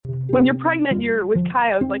When you're pregnant, you're with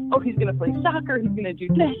Kyle, it's like, oh, he's going to play soccer, he's going to do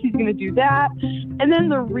this, he's going to do that. And then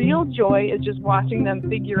the real joy is just watching them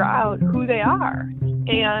figure out who they are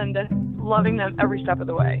and loving them every step of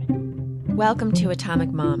the way. Welcome to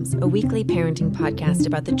Atomic Moms, a weekly parenting podcast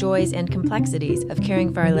about the joys and complexities of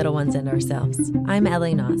caring for our little ones and ourselves. I'm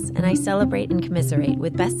Ellie Noss, and I celebrate and commiserate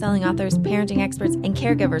with best-selling authors, parenting experts, and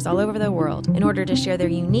caregivers all over the world in order to share their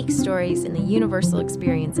unique stories in the universal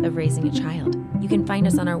experience of raising a child. You can find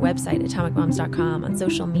us on our website, atomicmoms.com, on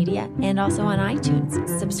social media, and also on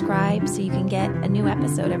iTunes. Subscribe so you can get a new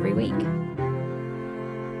episode every week.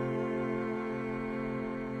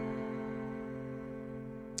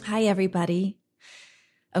 Hi, everybody.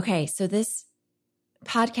 Okay, so this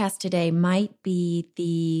podcast today might be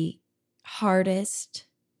the hardest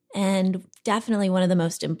and definitely one of the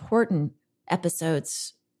most important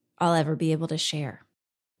episodes I'll ever be able to share.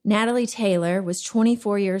 Natalie Taylor was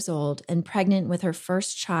 24 years old and pregnant with her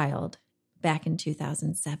first child back in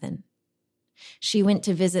 2007. She went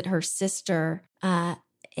to visit her sister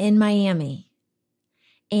in Miami,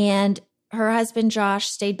 and her husband, Josh,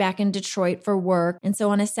 stayed back in Detroit for work. And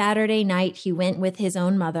so on a Saturday night, he went with his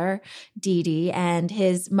own mother, Dee Dee, and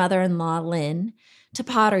his mother-in-law, Lynn, to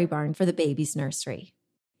Pottery Barn for the baby's nursery.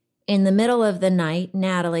 In the middle of the night,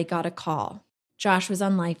 Natalie got a call. Josh was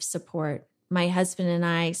on life support. My husband and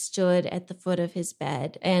I stood at the foot of his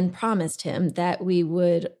bed and promised him that we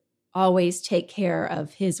would always take care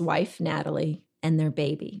of his wife, Natalie, and their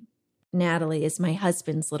baby. Natalie is my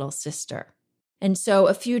husband's little sister. And so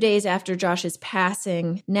a few days after Josh's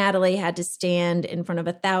passing, Natalie had to stand in front of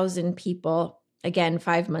 1,000 people, again,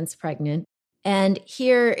 5 months pregnant. And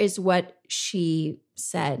here is what she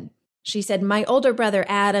said. She said, "My older brother,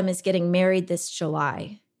 Adam, is getting married this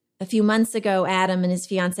July. A few months ago, Adam and his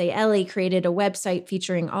fiancée, Ellie, created a website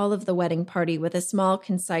featuring all of the wedding party with a small,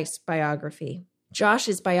 concise biography.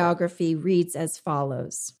 Josh's biography reads as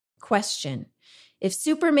follows. Question. If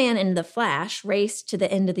Superman and the Flash raced to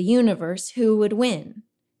the end of the universe, who would win?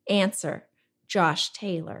 Answer, Josh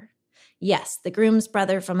Taylor. Yes, the groom's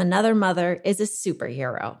brother from another mother is a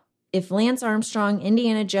superhero. If Lance Armstrong,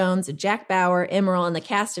 Indiana Jones, Jack Bauer, Emerald, and the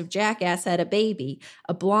cast of Jackass had a baby,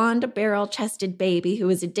 a blonde, barrel-chested baby who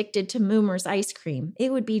was addicted to Moomer's ice cream,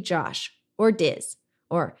 it would be Josh, or Diz,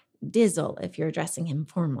 or Dizzle if you're addressing him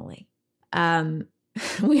formally.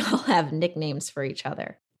 We all have nicknames for each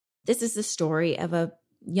other. This is the story of a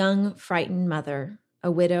young, frightened mother,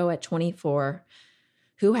 a widow at 24,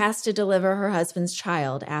 who has to deliver her husband's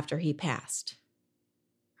child after he passed.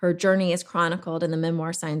 Her journey is chronicled in the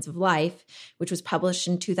memoir Signs of Life, which was published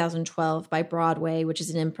in 2012 by Broadway, which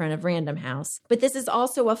is an imprint of Random House. But this is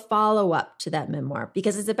also a follow-up to that memoir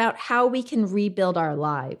because it's about how we can rebuild our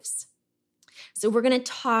lives. So we're going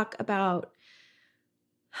to talk about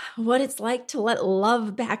what it's like to let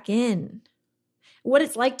love back in. What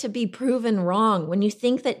it's like to be proven wrong when you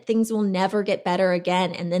think that things will never get better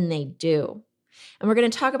again, and then they do. And we're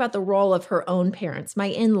going to talk about the role of her own parents, my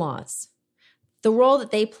in-laws, the role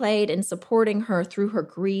that they played in supporting her through her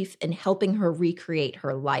grief and helping her recreate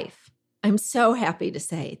her life. I'm so happy to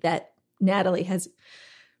say that Natalie has,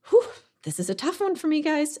 this is a tough one for me,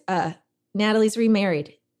 guys. Natalie's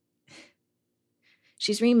remarried.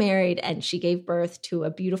 She's remarried, and she gave birth to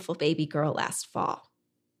a beautiful baby girl last fall.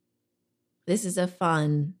 This is a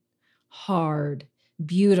fun, hard,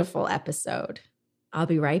 beautiful episode. I'll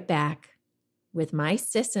be right back with my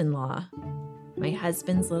sis-in-law, my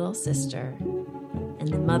husband's little sister, and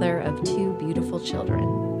the mother of 2 beautiful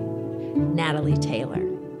children, Natalie Taylor.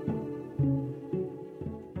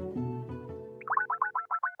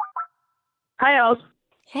 Hi, Els.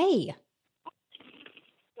 Hey.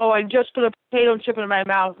 Oh, I just put a potato chip in my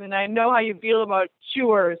mouth, and I know how you feel about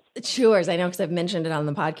chewers. Chewers, I know because I've mentioned it on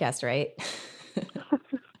the podcast, right?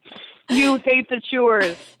 You hate the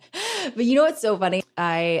chewers. But you know what's so funny?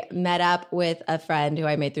 I met up with a friend who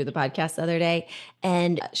I made through the podcast the other day,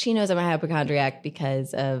 and she knows I'm a hypochondriac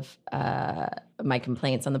because of my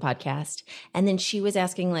complaints on the podcast. And then she was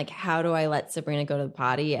asking, like, how do I let Sabrina go to the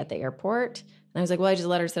potty at the airport? And I was like, well, I just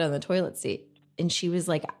let her sit on the toilet seat. And she was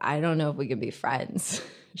like, I don't know if we can be friends.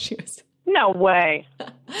 She was... No way.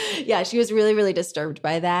 Yeah, she was really, really disturbed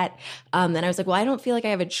by that. And I was like, well, I don't feel like I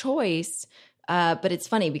have a choice. But it's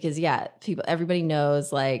funny because, yeah, everybody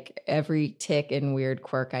knows like every tick and weird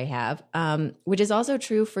quirk I have, which is also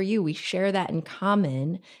true for you. We share that in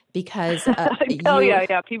common because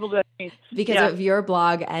yeah, people do. Because of your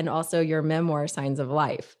blog and also your memoir, Signs of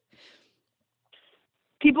Life.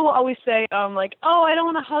 People always say, like, oh, I don't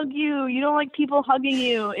want to hug you. You don't like people hugging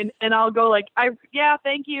you. And I'll go like, yeah,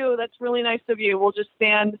 thank you. That's really nice of you. We'll just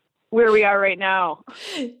stand where we are right now.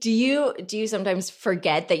 Do you sometimes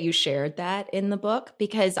forget that you shared that in the book?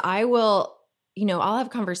 Because I will, I'll have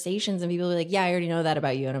conversations and people will be like, yeah, I already know that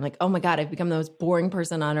about you. And I'm like, oh my God, I've become the most boring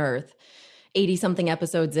person on earth. 80 something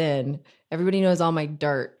episodes in. Everybody knows all my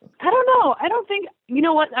dirt. I don't know. I don't think, you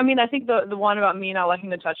know what? I mean, I think the one about me not liking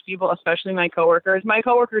to touch people, especially my coworkers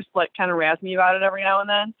like kind of razz me about it every now and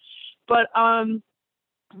then. But,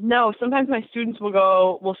 no, sometimes my students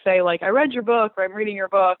will say like, I read your book or I'm reading your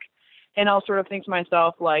book. And I'll sort of think to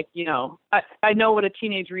myself, like, I know what a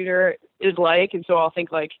teenage reader is like. And so I'll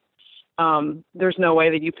think like, there's no way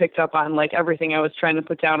that you picked up on like everything I was trying to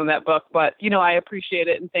put down in that book, but I appreciate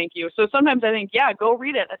it and thank you. So sometimes I think, yeah, go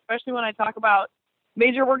read it, especially when I talk about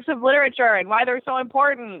major works of literature and why they're so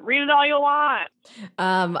important. Read it all you want.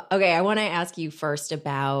 Okay. I want to ask you first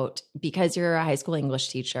about, because you're a high school English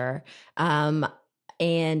teacher,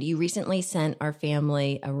 and you recently sent our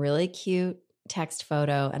family a really cute text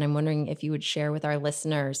photo, and I'm wondering if you would share with our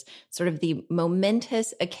listeners sort of the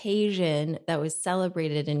momentous occasion that was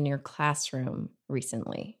celebrated in your classroom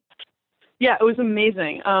recently. Yeah, it was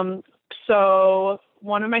amazing. So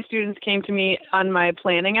one of my students came to me on my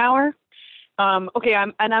planning hour. I'm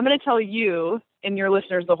going to tell you and your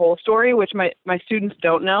listeners the whole story, which my students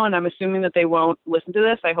don't know, and I'm assuming that they won't listen to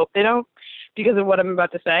this. I hope they don't, because of what I'm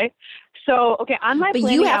about to say. So, on my planning hour.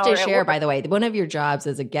 But you have to share, by the way, one of your jobs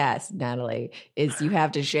as a guest, Natalie, is you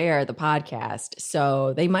have to share the podcast.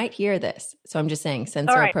 So they might hear this. So I'm just saying,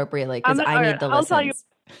 censor appropriately, because I need the listens. Tell you.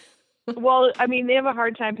 Well, I mean, they have a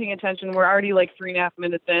hard time paying attention. We're already like 3.5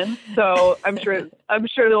 minutes in. So I'm sure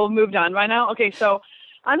they'll have moved on by now. Okay, so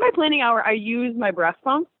on my planning hour, I use my breast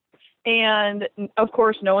pump. And of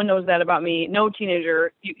course, no one knows that about me. No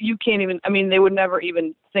teenager, you can't even, I mean, they would never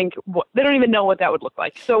even think, they don't even know what that would look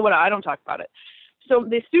like. So I don't talk about it. So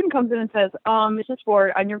the student comes in and says, Mrs.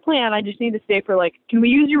 Ford, on your plan, I just need to stay for can we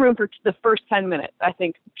use your room for the first 10 minutes? I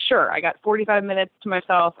think, sure, I got 45 minutes to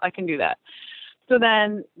myself. I can do that. So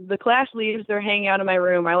then the class leaves, they're hanging out in my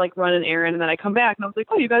room. I run an errand, and then I come back and I was like,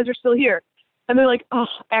 oh, you guys are still here. And they're like, oh,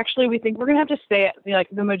 actually, we think we're going to have to stay at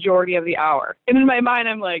the majority of the hour. And in my mind,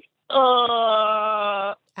 I'm like,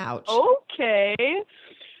 ouch. Okay.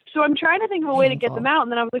 So I'm trying to think of a way to get them out.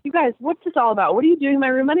 And then I was like, you guys, what's this all about? What are you doing in my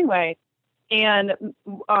room anyway? And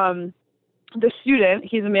the student,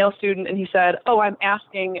 he's a male student, and he said, oh, I'm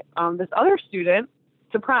asking this other student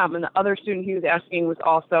to prom. And the other student he was asking was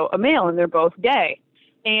also a male, and they're both gay.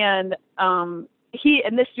 And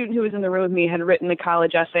this student who was in the room with me had written a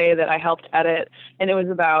college essay that I helped edit. And it was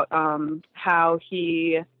about how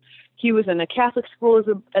he was in a Catholic school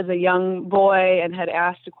as a young boy and had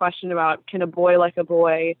asked a question about, can a boy like a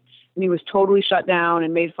boy? And he was totally shut down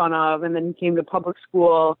and made fun of. And then he came to public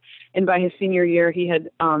school. And by his senior year,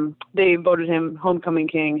 they voted him homecoming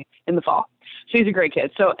king in the fall. So he's a great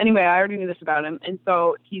kid. So anyway, I already knew this about him. And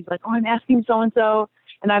so he's like, oh, I'm asking so-and-so,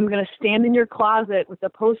 and I'm going to stand in your closet with a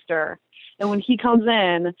poster. And when he comes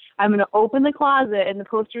in, I'm going to open the closet, and the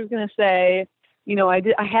poster is going to say,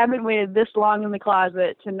 I haven't waited this long in the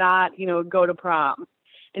closet to not, go to prom.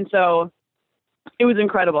 And so it was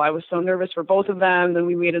incredible. I was so nervous for both of them. Then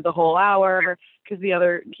we waited the whole hour because the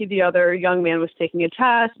other young man was taking a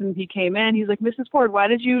test, and he came in. He's like, Mrs. Ford, why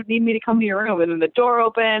did you need me to come to your room? And then the door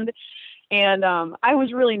opened, and I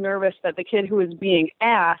was really nervous that the kid who was being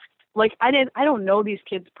asked, I don't know these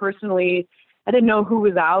kids personally. I didn't know who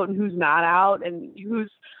was out and who's not out, and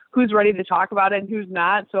who's ready to talk about it and who's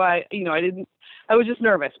not. So I was just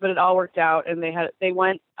nervous, but it all worked out, and they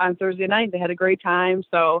went on Thursday night. They had a great time.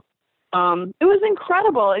 So it was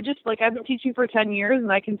incredible. It just I've been teaching for 10 years,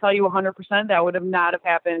 and I can tell you 100% that would have not have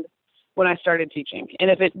happened when I started teaching. And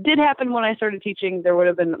if it did happen when I started teaching, there would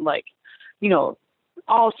have been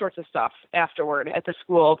all sorts of stuff afterward at the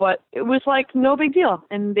school, but it was no big deal.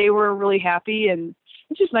 And they were really happy. And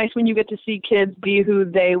it's just nice when you get to see kids be who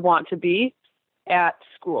they want to be at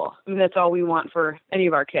school. I mean, that's all we want for any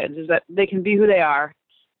of our kids, is that they can be who they are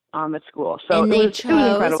at school. So and it was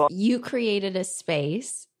incredible. You created a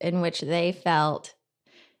space in which they felt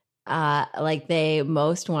like they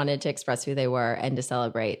most wanted to express who they were and to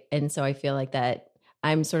celebrate. And so I feel like that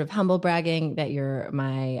I'm sort of humble bragging that you're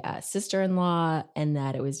my sister-in-law and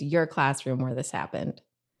that it was your classroom where this happened.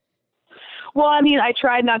 Well, I mean, I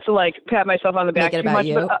tried not to pat myself on the back too much,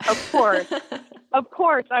 you. But of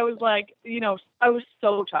course, I was I was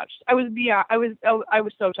so touched. I was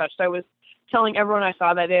so touched. I was telling everyone I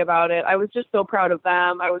saw that day about it. I was just so proud of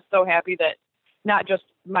them. I was so happy that not just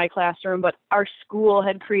my classroom, but our school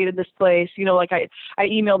had created this place. I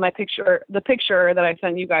emailed the picture that I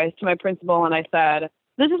sent you guys to my principal, and I said,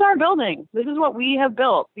 this is our building. This is what we have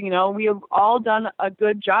built. We have all done a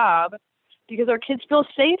good job because our kids feel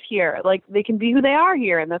safe here. Like they can be who they are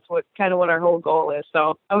here. And that's what our whole goal is.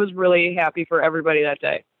 So I was really happy for everybody that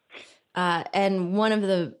day. And one of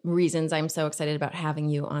the reasons I'm so excited about having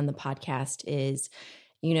you on the podcast is,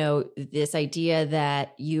 this idea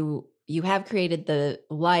that you have created the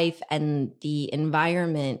life and the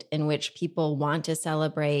environment in which people want to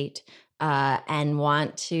celebrate and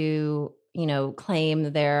want to,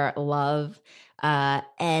 claim their love. Oh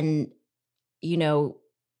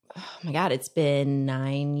my God, it's been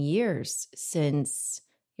 9 years since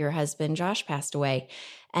your husband, Josh, passed away.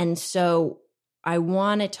 And so I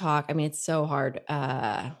want to talk, it's so hard.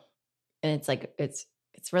 And it's like, it's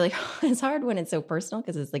really, it's hard when it's so personal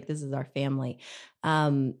because it's like, this is our family.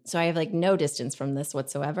 So I have like no distance from this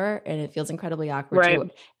whatsoever. And it feels incredibly awkward to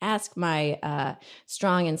ask my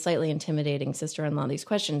strong and slightly intimidating sister-in-law these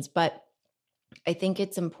questions. But I think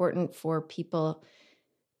it's important for people,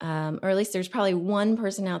 or at least there's probably one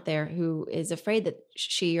person out there who is afraid that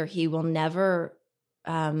she or he will never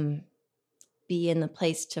be in the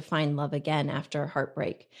place to find love again after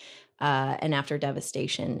heartbreak and after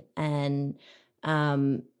devastation. And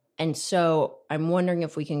so I'm wondering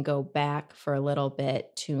if we can go back for a little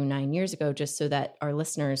bit to 9 years ago, just so that our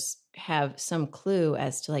listeners have some clue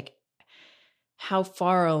as to like how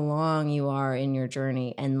far along you are in your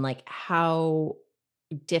journey and like how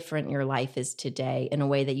different your life is today in a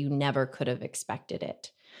way that you never could have expected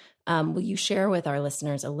it. Will you share with our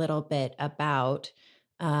listeners a little bit about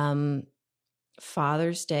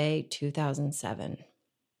Father's Day 2007?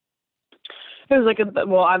 It was like,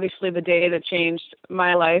 obviously the day that changed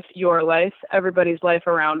my life, your life, everybody's life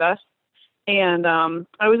around us. And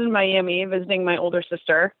I was in Miami visiting my older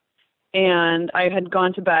sister, and I had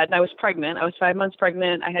gone to bed. I was pregnant. I was 5 months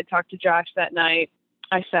pregnant. I had talked to Josh that night.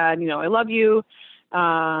 I said, I love you.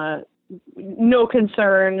 No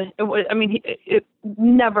concern. It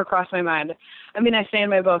never crossed my mind. I say in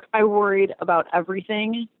my book, I worried about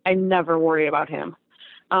everything. I never worried about him.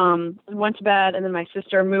 Went to bed, and then my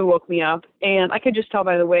sister Moo woke me up, and I could just tell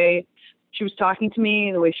by the way she was talking to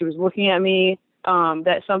me, the way she was looking at me,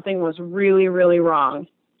 that something was really, really wrong.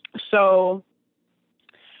 So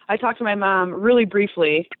I talked to my mom really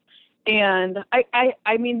briefly, and I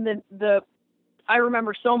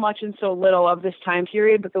remember so much and so little of this time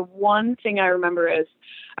period, but the one thing I remember is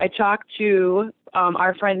I talked to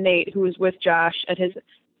our friend Nate, who was with Josh at his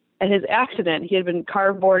accident. He had been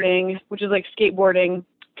carboarding, which is like skateboarding,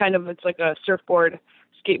 kind of, it's like a surfboard,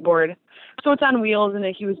 skateboard. So it's on wheels, and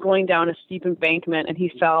he was going down a steep embankment, and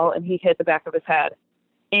he fell, and he hit the back of his head.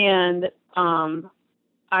 And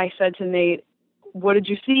I said to Nate, "What did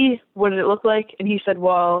you see? What did it look like?" And he said,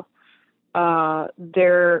 "Well,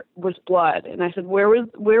 there was blood." And I said, where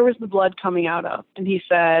was the blood coming out of? And he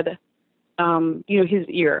said, his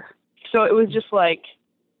ear. So it was just like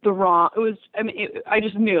I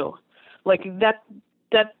just knew like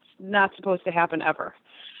that's not supposed to happen ever.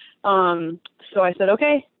 So I said,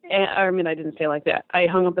 okay. And I didn't say it like that. I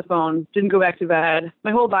hung up the phone, didn't go back to bed.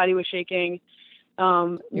 My whole body was shaking.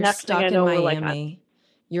 You're next stuck thing I know, in Miami.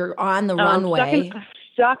 You're on the runway.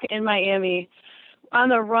 Stuck in Miami. On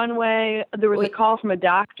the runway, there was a call from a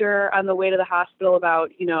doctor on the way to the hospital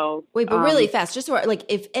about, Wait, but really fast, just so like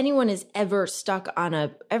if anyone is ever stuck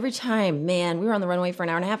on every time, man, we were on the runway for an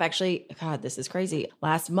hour and a half. Actually, God, this is crazy.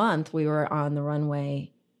 Last month, we were on the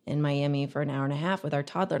runway in Miami for an hour and a half with our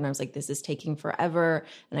toddler. And I was like, this is taking forever.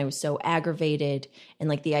 And I was so aggravated. And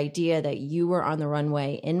like the idea that you were on the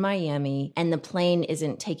runway in Miami and the plane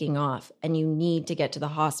isn't taking off and you need to get to the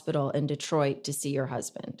hospital in Detroit to see your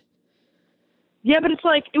husband. Yeah, but it's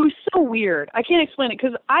like, it was so weird. I can't explain it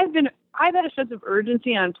because I've had a sense of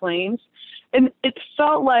urgency on planes, and it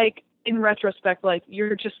felt like, in retrospect, like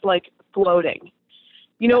you're just like floating.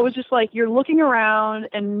 It was just like you're looking around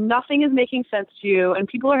and nothing is making sense to you, and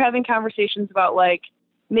people are having conversations about like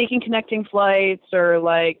making connecting flights or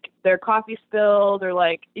like their coffee spilled or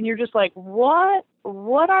like, and you're just like, where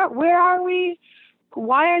are we?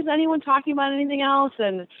 Why is anyone talking about anything else?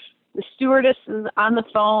 And the stewardess is on the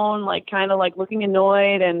phone, like kind of like looking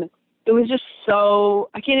annoyed. And it was just so,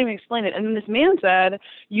 I can't even explain it. And then this man said,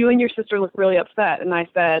 "You and your sister look really upset." And I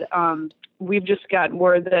said, "We've just got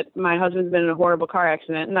word that my husband's been in a horrible car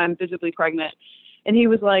accident and I'm visibly pregnant." And he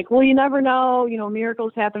was like, "Well, you never know,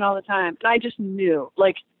 miracles happen all the time." And I just knew,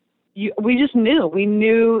 we just knew. We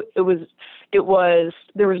knew there was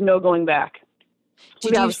no going back.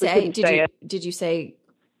 Did you say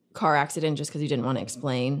car accident just because you didn't want to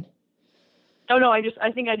explain? Oh no, I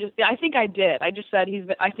think I did. I just said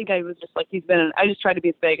I just tried to be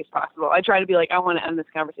as vague as possible. I tried to be like, I want to end this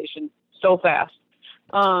conversation so fast.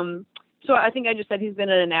 So I think I just said he's been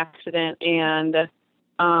in an accident and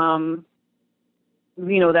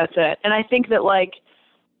that's it. And I think that, like,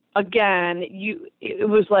 again, it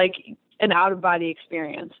was like an out-of-body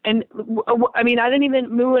experience. And, I mean,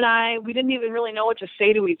 Moo and I, we didn't even really know what to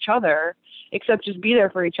say to each other except just be there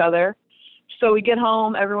for each other. So we get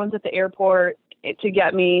home, everyone's at the airport to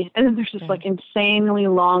get me, and then there's this, like, insanely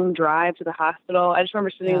long drive to the hospital. I just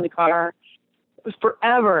remember sitting in the car. It was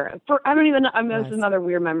forever. I don't even know. I mean, this is another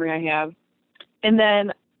weird memory I have. And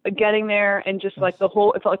then getting there and just like it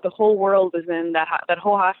felt like the whole world was in that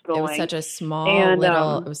whole hospital. It was such a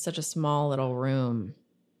small little room.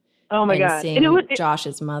 Oh my God. Seeing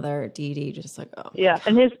Josh's mother, Dee Dee, just like, oh. Yeah.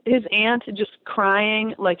 And his aunt just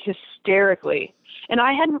crying like hysterically. And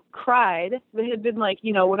I hadn't cried. It had been like,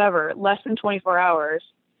 whatever, less than 24 hours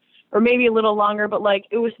or maybe a little longer, but like,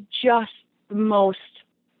 it was just the most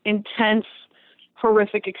intense,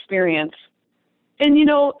 horrific experience. And,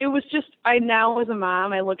 it was just, now as a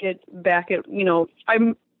mom, I look back at,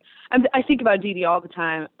 I think about Dee Dee all the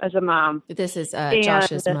time as a mom. This is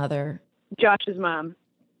Josh's mother. Josh's mom.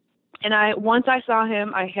 And once I saw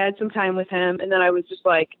him, I had some time with him, and then I was just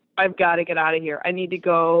like, I've got to get out of here. I need to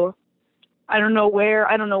go. I don't know where,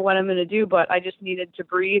 I don't know what I'm going to do, but I just needed to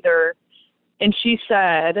breathe. And she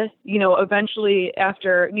said, eventually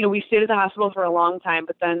after, we stayed at the hospital for a long time,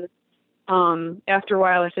 but then after a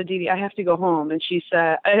while, I said, Dee Dee, I have to go home. And she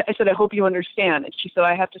said, I said, I hope you understand. And she said,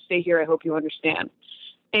 I have to stay here. I hope you understand.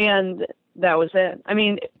 And that was it. I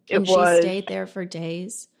mean, she stayed there for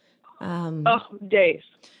days. Days.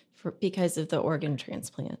 Because of the organ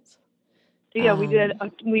transplants. Yeah, we did.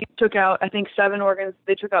 We took out, I think, 7 organs.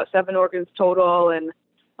 They took out 7 organs total. And,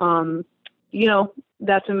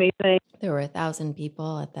 that's amazing. There were 1,000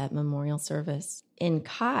 people at that memorial service. In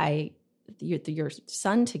Kai, your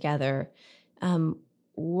son together,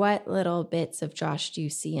 what little bits of Josh do you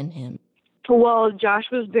see in him? Well, Josh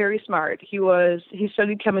was very smart. He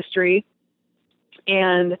studied chemistry,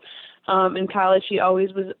 and in college he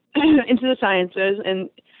always was into the sciences and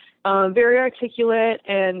very articulate.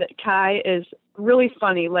 And Kai is really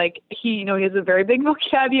funny. Like he has a very big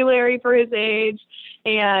vocabulary for his age,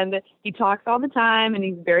 and he talks all the time, and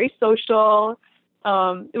he's very social.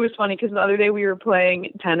 It was funny because the other day we were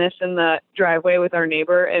playing tennis in the driveway with our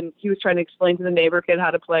neighbor, and he was trying to explain to the neighbor kid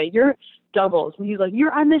how to play. You're doubles. And he's like,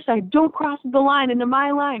 you're on this side. Don't cross the line into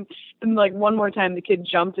my line. And like one more time, the kid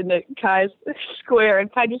jumped into Kai's square,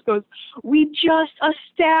 and Kai just goes, we just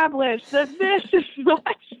established that this is my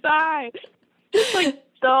side. Just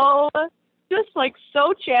like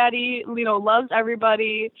so chatty, loves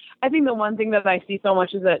everybody. I think the one thing that I see so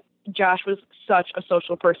much is that Josh was such a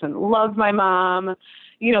social person. Loved my mom,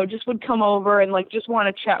 just would come over and like just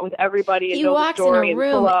want to chat with everybody and know the story and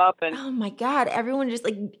pull up. And oh my God, everyone just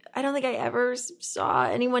like, I don't think I ever saw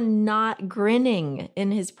anyone not grinning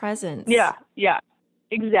in his presence. Yeah,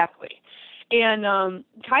 exactly. And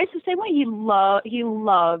Kai's the same way. He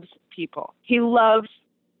loves people. He loves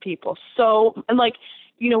people. So, and like,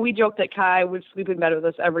 we joke that Kai would sleep in bed with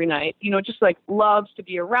us every night, just like loves to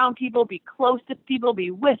be around people, be close to people,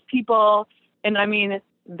 be with people. And I mean,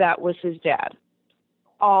 that was his dad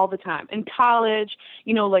all the time. In college,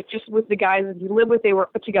 like just with the guys that he lived with, they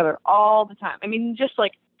were together all the time. I mean, just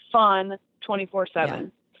like fun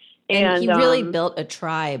 24/7. Yeah. And he really built a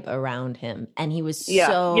tribe around him. And he was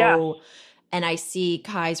and I see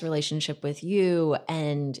Kai's relationship with you,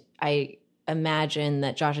 and I imagine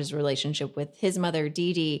that Josh's relationship with his mother,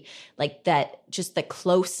 Dee Dee, like that, just the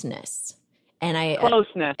closeness. And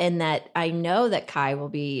and that I know that Kai will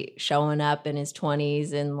be showing up in his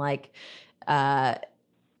 20s and like,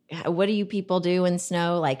 what do you people do in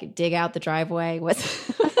snow? Like dig out the driveway?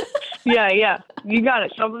 What's Yeah. You got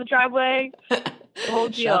it. Shovel the driveway. The whole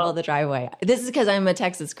deal. Shovel the driveway. This is because I'm a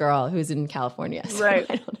Texas girl who's in California. So right.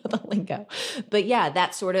 I don't know the lingo. But yeah,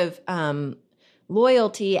 that sort of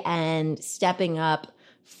loyalty and stepping up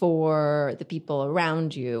for the people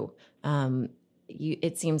around you.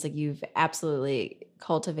 It seems like you've absolutely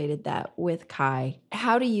cultivated that with Kai.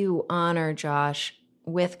 How do you honor Josh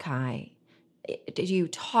with Kai? Did you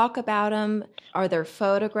talk about him? Are there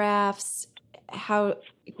photographs?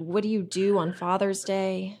 What do you do on Father's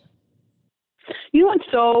Day? What's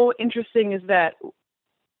so interesting is that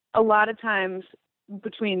a lot of times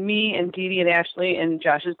between me and Dee Dee and Ashley and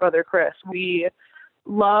Josh's brother Chris, we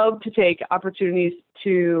love to take opportunities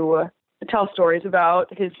to tell stories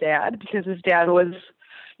about his dad, because his dad was,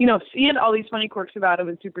 he had all these funny quirks about him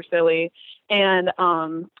and super silly. And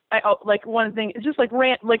I like one thing, it's just like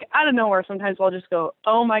out of nowhere. Sometimes I'll just go,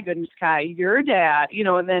 oh my goodness, Kai, your dad,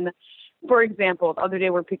 and then, for example, the other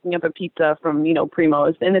day we're picking up a pizza from,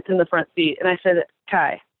 Primo's, and it's in the front seat. And I said,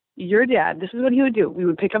 Kai, your dad, this is what he would do. We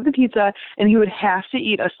would pick up the pizza, and he would have to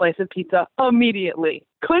eat a slice of pizza immediately.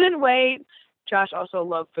 Couldn't wait. Josh also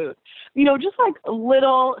loved food. Just like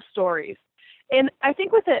little stories. And I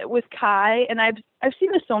think with Kai, and I've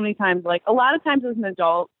seen this so many times, like a lot of times as an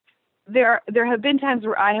adult, there have been times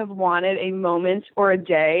where I have wanted a moment or a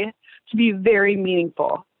day to be very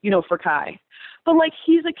meaningful, for Kai. But like,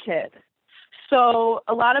 he's a kid. So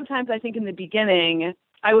a lot of times I think in the beginning,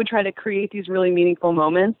 I would try to create these really meaningful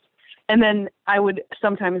moments. And then I would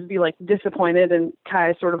sometimes be like disappointed in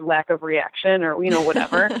Kai's sort of lack of reaction or,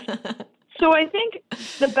 whatever. So I think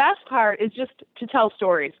the best part is just to tell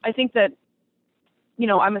stories. I think that,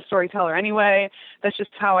 I'm a storyteller anyway. That's just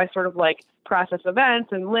how I sort of like process events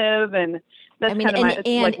and live. And that's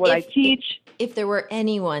like what I teach. If there were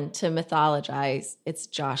anyone to mythologize, it's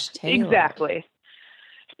Josh Taylor. Exactly.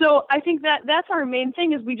 So I think that's our main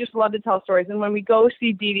thing is we just love to tell stories. And when we go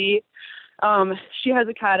see Dee Dee, she has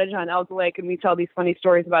a cottage on Elk Lake, and we tell these funny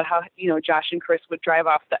stories about how, Josh and Chris would drive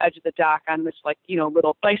off the edge of the dock on this like,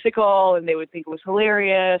 little bicycle, and they would think it was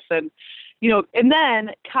hilarious. And, and then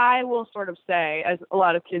Kai will sort of say, as a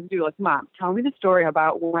lot of kids do, like, Mom, tell me the story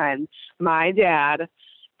about when my dad,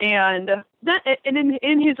 and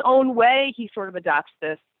in his own way, he sort of adopts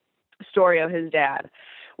this story of his dad,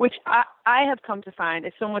 which I have come to find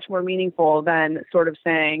is so much more meaningful than sort of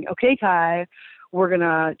saying, okay, Kai, we're going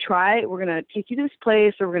to take you to this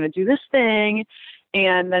place, or we're going to do this thing.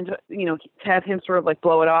 And then, to have him sort of like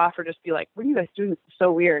blow it off or just be like, what are you guys doing? This is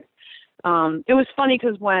so weird. It was funny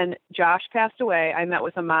because when Josh passed away, I met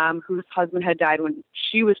with a mom whose husband had died when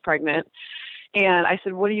she was pregnant. And I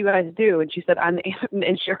said, what do you guys do? And she said,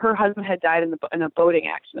 her husband had died in a boating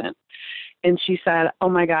accident. And she said, oh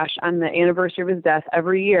my gosh, on the anniversary of his death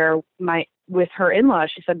every year, with her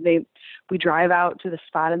in-laws, she said we drive out to the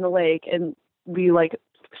spot in the lake and we like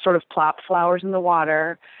sort of plop flowers in the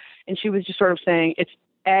water. And she was just sort of saying it's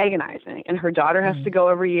agonizing. And her daughter has to go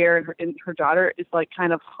every year. And her daughter is like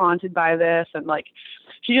kind of haunted by this. And like,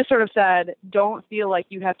 she just sort of said, don't feel like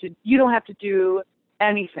you don't have to do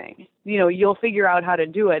anything, you'll figure out how to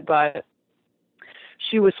do it. But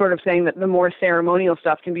she was sort of saying that the more ceremonial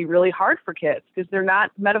stuff can be really hard for kids because they're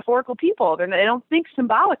not metaphorical people. They don't think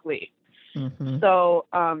symbolically. Mm-hmm. So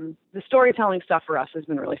the storytelling stuff for us has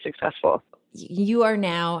been really successful. You are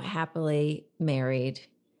now happily married,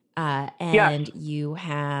 and yes, you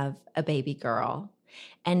have a baby girl.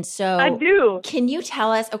 And so I do. Can you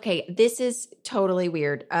tell us, okay, this is totally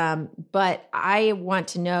weird, but I want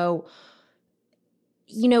to know,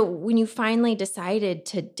 when you finally decided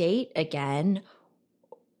to date again,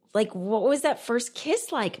 like, what was that first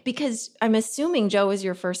kiss like? Because I'm assuming Joe was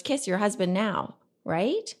your first kiss, your husband now,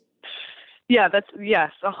 right? Yeah,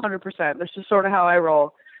 yes, 100%. That's just sort of how I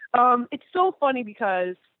roll. It's so funny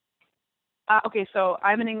because, so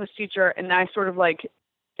I'm an English teacher, and I sort of like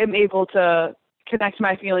am able to connect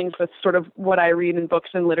my feelings with sort of what I read in books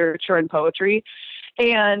and literature and poetry.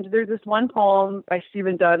 And there's this one poem by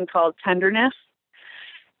Stephen Dunn called Tenderness.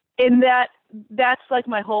 And that's like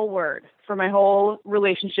my whole word for my whole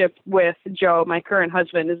relationship with Joe, my current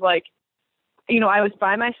husband, is like, I was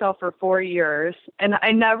by myself for 4 years, and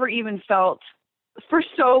I never even felt for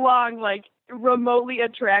so long like remotely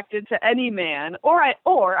attracted to any man. Or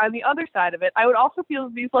on the other side of it, I would also feel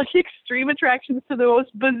these like extreme attractions to the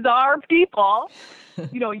most bizarre people.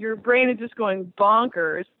 Your brain is just going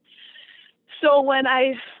bonkers. So when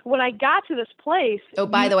I got to this place. Oh,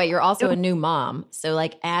 by the way, you're also a new mom. So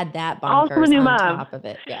like add that bonkers on top of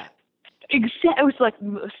it. Yeah. It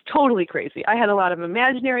was totally crazy. I had a lot of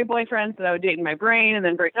imaginary boyfriends that I would date in my brain and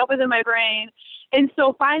then break up with in my brain. And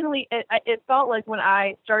so finally it felt like when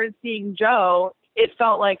I started seeing Joe, it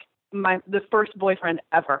felt like the first boyfriend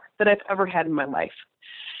ever that I've ever had in my life.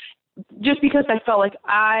 Just because I felt like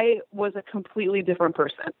I was a completely different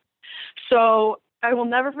person. So I will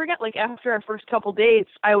never forget, like, after our first couple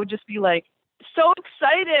dates, I would just be, like, so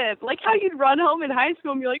excited. Like how you'd run home in high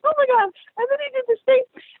school and be like, oh, my God, and then I did this thing.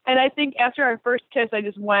 And I think after our first kiss, I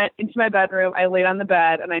just went into my bedroom. I laid on the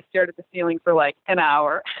bed, and I stared at the ceiling for, like, an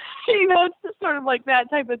hour. It's just sort of like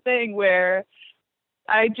that type of thing where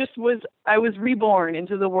I was reborn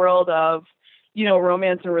into the world of,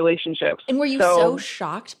 romance and relationships. And were you so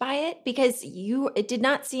shocked by it? Because it did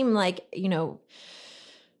not seem like,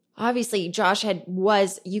 obviously, Josh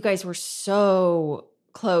you guys were so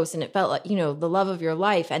close and it felt like, the love of your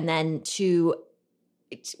life. And then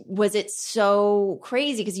was it so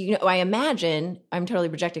crazy? Because, I imagine, I'm totally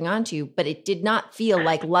projecting onto you, but it did not feel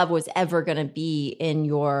like love was ever going to be in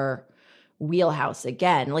your wheelhouse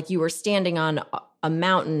again. Like you were standing on a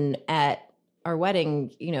mountain at our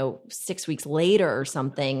wedding, 6 weeks later or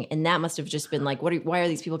something. And that must have just been like, why are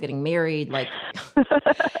these people getting married? Like,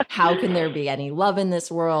 how can there be any love in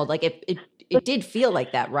this world? Like it did feel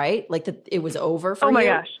like that, right? Like that it was over for you. Oh my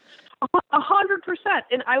gosh. 100%.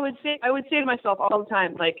 And I would say to myself all the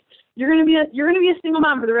time, like, you're going to be a single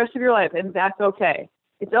mom for the rest of your life. And that's okay.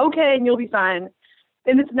 It's okay. And you'll be fine.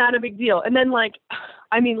 And it's not a big deal. And then like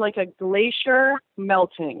a glacier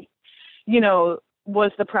melting,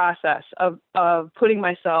 was the process of putting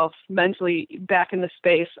myself mentally back in the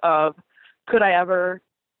space of, could I ever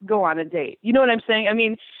go on a date? You know what I'm saying? I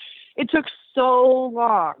mean, it took so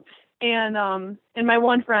long. And my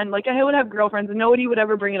one friend, like, I would have girlfriends and nobody would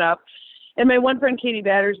ever bring it up. And my one friend, Katie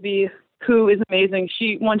Battersby, who is amazing,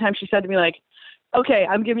 one time she said to me, like, okay,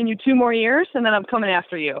 I'm giving you 2 more years and then I'm coming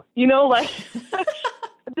after you. Like,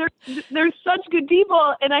 they're such good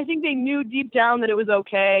people. And I think they knew deep down that it was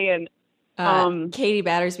okay. And Katie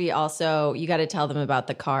Battersby also, you got to tell them about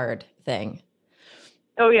the card thing.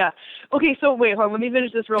 Oh yeah. Okay. So wait, hold on. Let me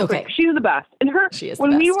finish this real quick. She's the best. And she is the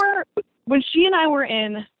best. When she and I were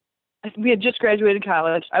we had just graduated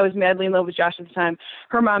college. I was madly in love with Josh at the time.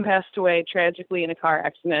 Her mom passed away tragically in a car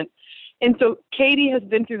accident. And so Katie has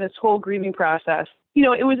been through this whole grieving process.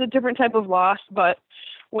 It was a different type of loss, but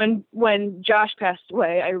when Josh passed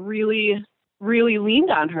away, I really, really leaned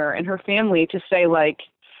on her and her family to say, like,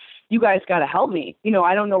 you guys got to help me.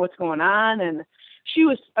 I don't know what's going on. And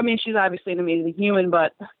she's obviously an amazing human,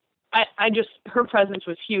 but her presence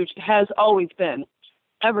was huge. It has always been,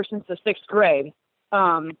 ever since the 6th grade.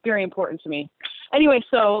 Very important to me. Anyway,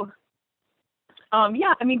 so,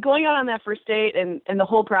 going out on that first date and the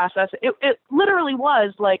whole process, it literally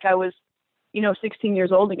was like I was, 16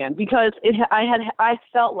 years old again, because I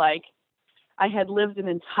felt like I had lived an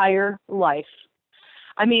entire life.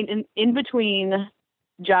 I mean, in between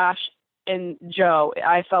Josh and Joe,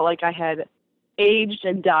 I felt like I had aged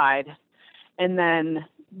and died, and then,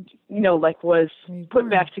 was put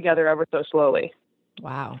back together ever so slowly.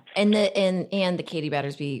 Wow. And the Katie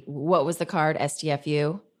Battersby, what was the card?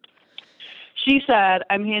 STFU? She said,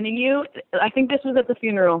 I'm handing you, I think this was at the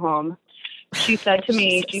funeral home. She said to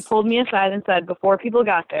me, she pulled me aside and said, before people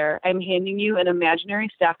got there, I'm handing you an imaginary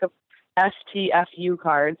stack of STFU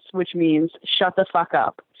cards, which means shut the fuck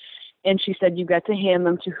up. And she said, you get to hand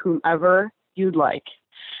them to whomever you'd like.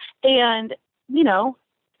 And,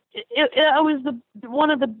 it was one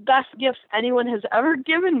of the best gifts anyone has ever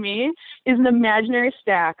given me is an imaginary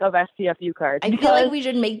stack of STFU cards. I feel like we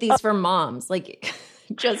should make these for moms. Like,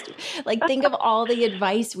 just like, think of all the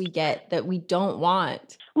advice we get that we don't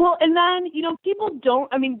want. Well, and then, people don't,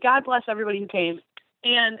 God bless everybody who came.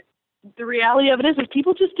 And the reality of it is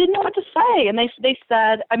people just didn't know what to say. And they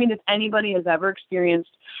said, if anybody has ever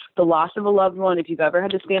experienced the loss of a loved one, if you've ever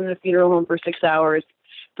had to stand in a funeral home for 6 hours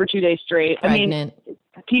for 2 days straight, pregnant.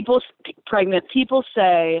 People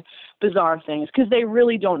say bizarre things because they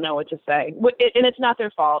really don't know what to say. And it's not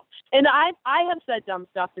their fault. And I have said dumb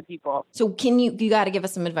stuff to people. So you got to give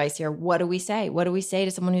us some advice here. What do we say? What do we say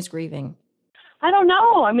to someone who's grieving? I don't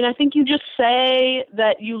know. I think you just say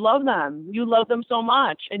that you love them. You love them so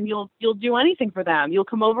much, and you'll do anything for them. You'll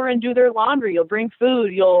come over and do their laundry. You'll bring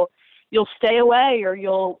food. You'll stay away, or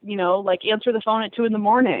you'll answer the phone at 2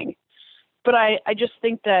 a.m. But I just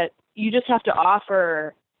think that you just have to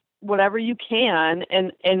offer whatever you can,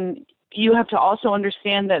 and you have to also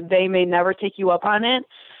understand that they may never take you up on it,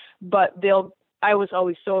 but I was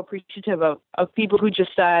always so appreciative of people who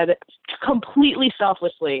just said completely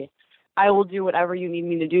selflessly, I will do whatever you need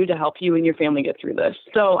me to do to help you and your family get through this.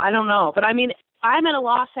 So I don't know. But I'm at a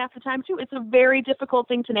loss half the time too. It's a very difficult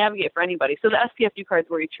thing to navigate for anybody. So the SPFU cards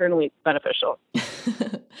were eternally beneficial.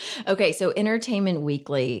 Okay. So Entertainment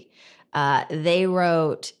Weekly, they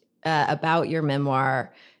wrote about your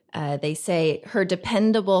memoir. They say her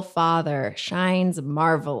dependable father shines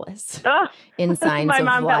marvelous in Signs of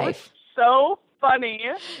mom, Life. That was so funny.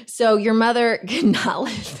 So your mother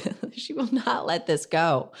she will not let this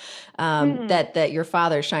go. That your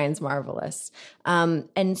father shines marvelous. And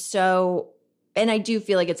I do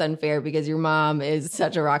feel like it's unfair because your mom is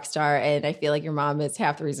such a rock star, and I feel like your mom is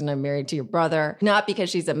half the reason I'm married to your brother. Not because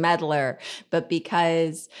she's a meddler, but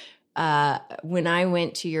because when I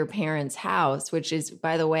went to your parents' house, which is,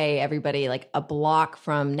 by the way, everybody, like a block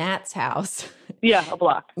from Nat's house. Yeah, a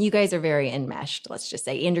block. You guys are very enmeshed, let's just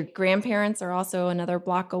say. And your grandparents are also another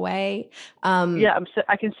block away. Yeah,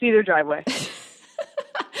 I can see their driveway.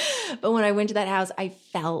 But when I went to that house, I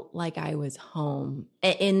felt like I was home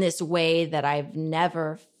in this way that I've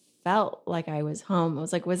never felt like I was home. I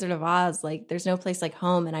was like Wizard of Oz, like there's no place like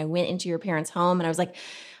home. And I went into your parents' home and I was like,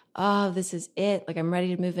 oh, this is it. Like, I'm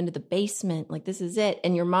ready to move into the basement. Like, this is it.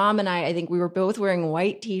 And your mom and I think we were both wearing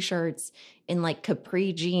white t-shirts and like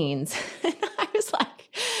capri jeans.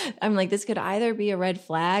 And I'm like, this could either be a red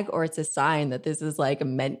flag or it's a sign that this is like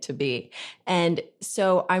meant to be. And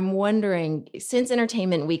so I'm wondering, since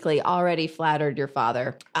Entertainment Weekly already flattered your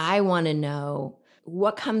father, I want to know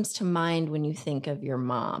what comes to mind when you think of your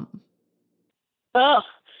mom. Ugh,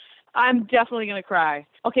 I'm definitely going to cry.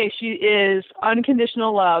 Okay, she is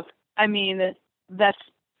unconditional love. I mean,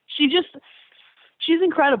 she's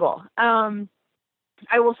incredible.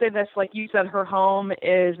 I will say this, like you said, her home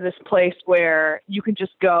is this place where you can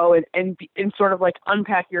just go and sort of like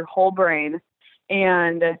unpack your whole brain,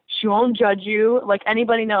 and she won't judge you. Like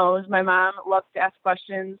anybody knows, my mom loves to ask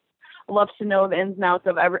questions, loves to know the ins and outs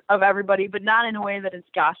of everybody, but not in a way that is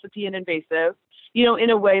gossipy and invasive, in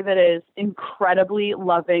a way that is incredibly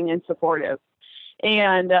loving and supportive.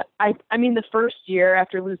 And I mean, the first year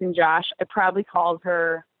after losing Josh, I probably called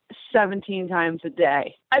her 17 times a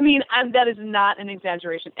day. I mean, that is not an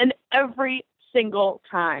exaggeration. And every single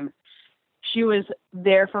time she was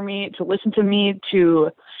there for me, to listen to me,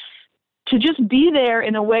 to just be there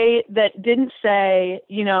in a way that didn't say,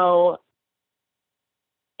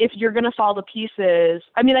 if you're going to fall to pieces.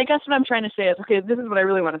 I mean, I guess what I'm trying to say is, okay, this is what I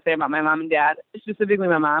really want to say about my mom and dad, specifically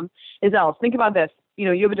my mom, is else. Think about this. You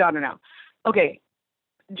have a daughter now. Okay,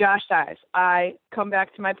 Josh dies. I come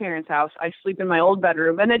back to my parents' house. I sleep in my old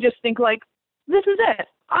bedroom, and I just think, like, this is it.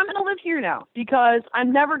 I'm going to live here now because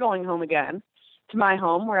I'm never going home again to my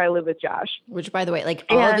home where I live with Josh. Which, by the way, like,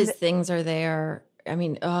 all of his things are there. I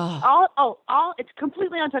mean, all it's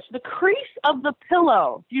completely untouched. The crease of the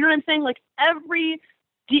pillow. You know what I'm saying? Like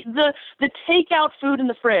the takeout food in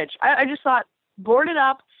the fridge. I just thought, board it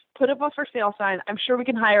up, put up a for sale sign. I'm sure we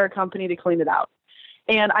can hire a company to clean it out.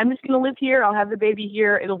 And I'm just going to live here. I'll have the baby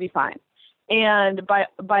here. It'll be fine. And by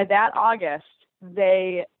that August,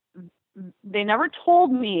 they never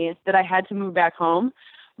told me that I had to move back home,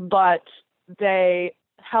 but they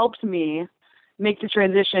helped me make the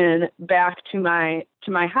transition back to my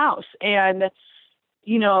house. And,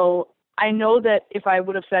 I know that if I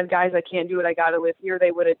would have said, guys, I can't do it, I got to live here,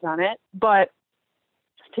 they would have done it. But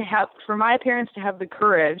for my parents to have the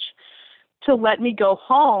courage to let me go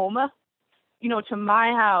home, to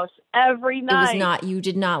my house every night. It was not, you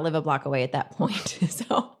did not live a block away at that point.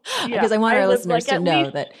 So, because I want our listeners to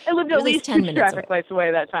know that I lived at least 10 minutes traffic lights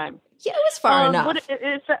away that time. Yeah, it was far enough. But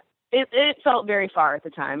it felt very far at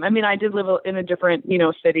the time. I mean, I did live in a different,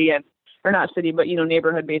 city or not city, but,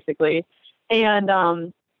 neighborhood basically. And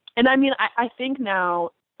I mean, I think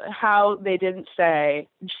now how they didn't say,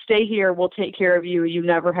 stay here, we'll take care of you. You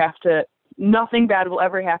never have to, nothing bad will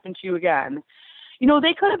ever happen to you again.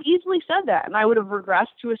 They could have easily said that, and I would have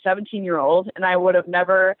regressed to a 17-year-old, and I would have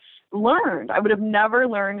never learned. I would have never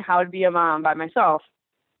learned how to be a mom by myself,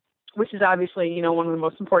 which is obviously, one of the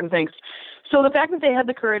most important things. So the fact that they had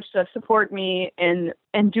the courage to support me and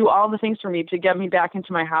do all the things for me to get me back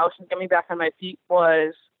into my house and get me back on my feet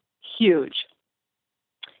was huge.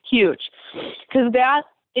 Huge. Because that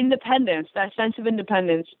independence, that sense of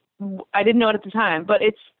independence, I didn't know it at the time, but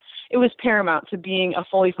it was paramount to being a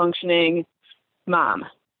fully functioning mom.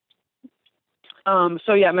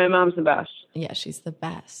 So yeah, my mom's the best. Yeah, she's the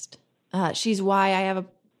best. She's why I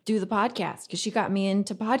do the podcast, because she got me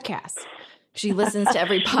into podcasts. She listens to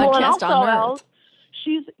every podcast on earth.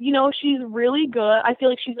 She's really good. I feel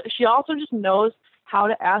like she also just knows how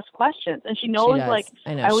to ask questions, and she knows, like,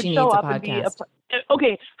 I would show up and be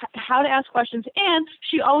how to ask questions, and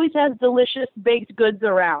she always has delicious baked goods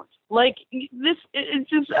around. Like, it's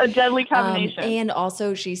just a deadly combination. And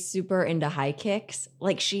also, she's super into high kicks.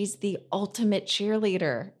 Like, she's the ultimate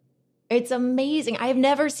cheerleader. It's amazing. I've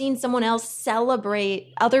never seen someone else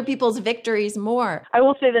celebrate other people's victories more. I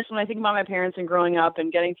will say this, when I think about my parents and growing up and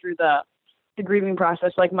getting through the grieving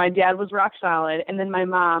process, like, my dad was rock solid, and then my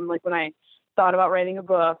mom, like, when I thought about writing a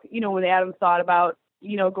book, when Adam thought about,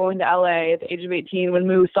 going to LA at the age of 18, when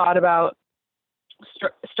Moo thought about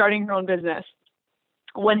starting her own business,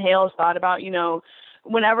 when Hales thought about,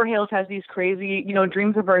 whenever Hales has these crazy,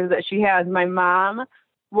 dreams of hers that she has, my mom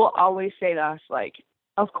will always say to us, like,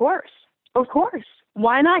 of course.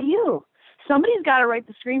 Why not you? Somebody's got to write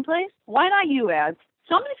the screenplays. Why not you, Ads?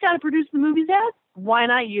 Somebody's got to produce the movies, Ads. Why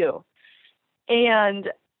not you? And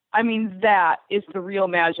I mean, that is the real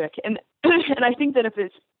magic. And and I think that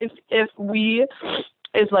if we,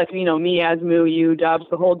 is like, me, Ads, Moo, you, Dubs,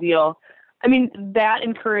 the whole deal. I mean, that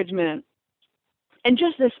encouragement and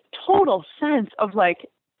just this total sense of, like,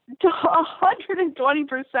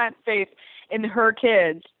 120% faith in her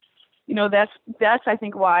kids. That's I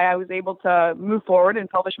think why I was able to move forward and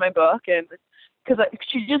publish my book and because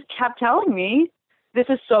she just kept telling me, this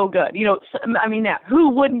is so good. You know, I mean, Nat,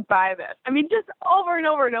 who wouldn't buy this? I mean, just over and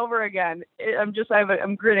over and over again.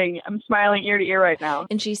 I'm grinning. I'm smiling ear to ear right now.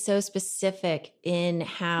 And she's so specific in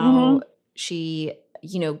how she,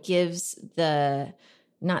 gives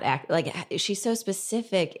she's so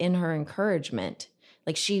specific in her encouragement.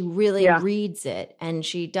 Like she really reads it, and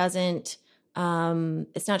she doesn't,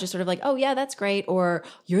 it's not just sort of like, oh yeah, that's great, or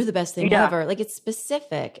you're the best thing ever. Like it's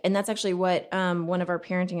specific. And that's actually what one of our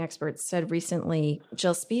parenting experts said recently,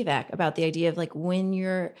 Jill Spivak, about the idea of like when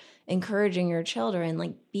you're encouraging your children,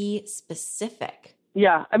 like be specific.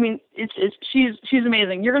 Yeah. I mean, she's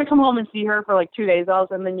amazing. You're going to come home and see her for like 2 days else,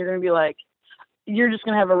 and then you're going to be like, you're just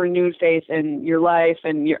going to have a renewed faith in your life.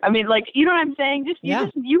 And you know what I'm saying?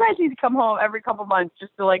 You guys need to come home every couple months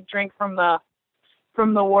just to like drink from the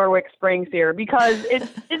Warwick Springs here, because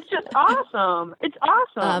it's just awesome. It's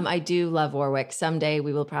awesome. I do love Warwick. Someday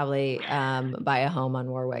we will probably buy a home on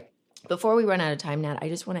Warwick. Before we run out of time, Nat, I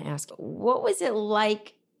just want to ask, what was it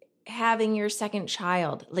like having your second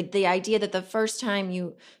child? Like the idea that the first time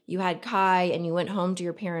you had Kai and you went home to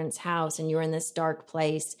your parents' house and you were in this dark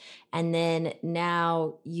place, and then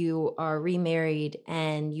now you are remarried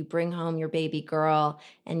and you bring home your baby girl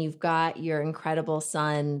and you've got your incredible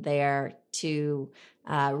son there to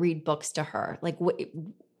read books to her. Like,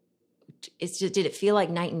 did it feel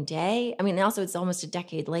like night and day? I mean, also it's almost a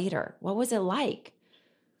decade later. What was it like?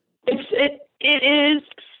 It is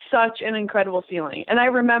such an incredible feeling. And I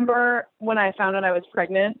remember when I found out I was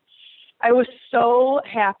pregnant, I was so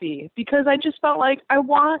happy because I just felt like I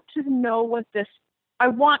want to know what this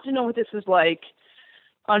is like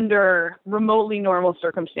under remotely normal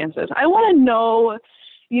circumstances. I want to know,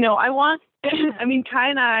 I mean, Kai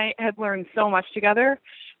and I had learned so much together,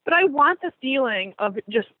 but I want the feeling of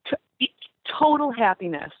just total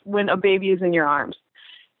happiness when a baby is in your arms.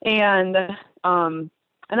 And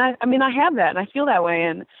I have that, and I feel that way,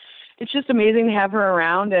 and it's just amazing to have her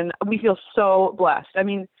around, and we feel so blessed. I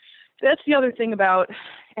mean, that's the other thing about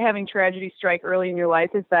having tragedy strike early in your life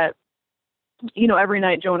is that, every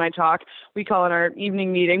night Joe and I talk, we call it our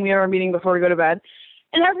evening meeting. We have our meeting before we go to bed,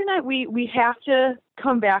 and every night we have to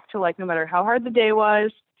come back to, like, no matter how hard the day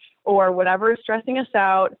was or whatever is stressing us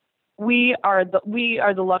out, we are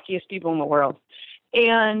the luckiest people in the world.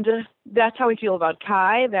 And that's how we feel about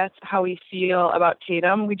Kai. That's how we feel about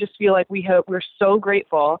Tatum. We just feel like we're so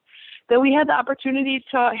grateful that we had the opportunity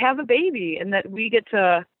to have a baby, and that we get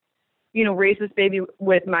to, raise this baby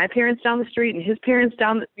with my parents down the street and his parents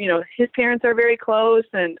his parents are very close,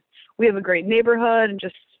 and we have a great neighborhood, and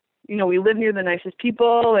just, we live near the nicest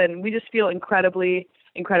people, and we just feel incredibly,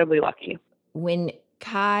 incredibly lucky. When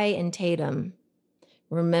Kai and Tatum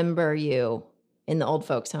remember you in the old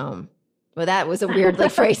folks' home, well, that was a weird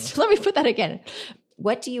phrase. Let me put that again.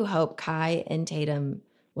 What do you hope Kai and Tatum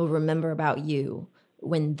will remember about you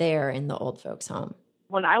when they're in the old folks' home?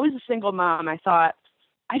 When I was a single mom, I thought,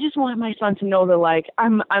 I just want my son to know that, like,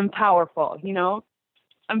 I'm powerful,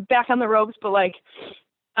 I'm back on the ropes, but, like,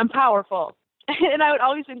 I'm powerful. And I would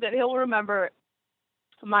always think that he'll remember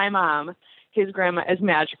my mom, his grandma, as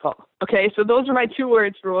magical. Okay, so those are my 2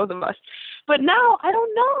 words for both of us. But now, I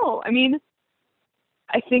don't know. I mean,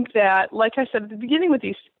 I think that, like I said at the beginning, with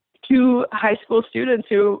these 2 high school students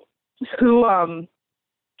who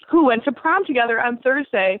went to prom together on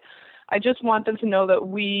Thursday, I just want them to know that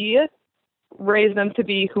we raise them to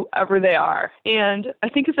be whoever they are. And I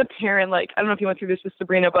think as a parent, like, I don't know if you went through this with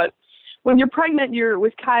Sabrina, but when you're pregnant, you're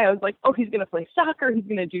with Kai, I was like, oh, he's going to play soccer, he's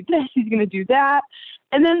going to do this, he's going to do that.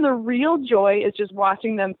 And then the real joy is just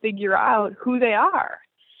watching them figure out who they are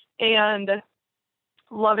and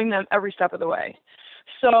loving them every step of the way.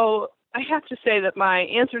 So I have to say that my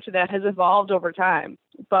answer to that has evolved over time,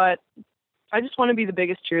 but I just want to be the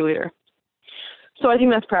biggest cheerleader. So I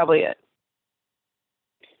think that's probably it.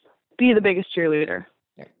 Be the biggest cheerleader.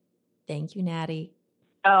 Thank you, Natty.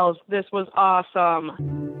 Els, this was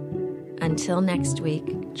awesome. Until next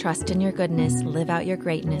week, trust in your goodness, live out your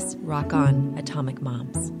greatness, rock on, Atomic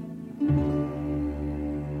Moms.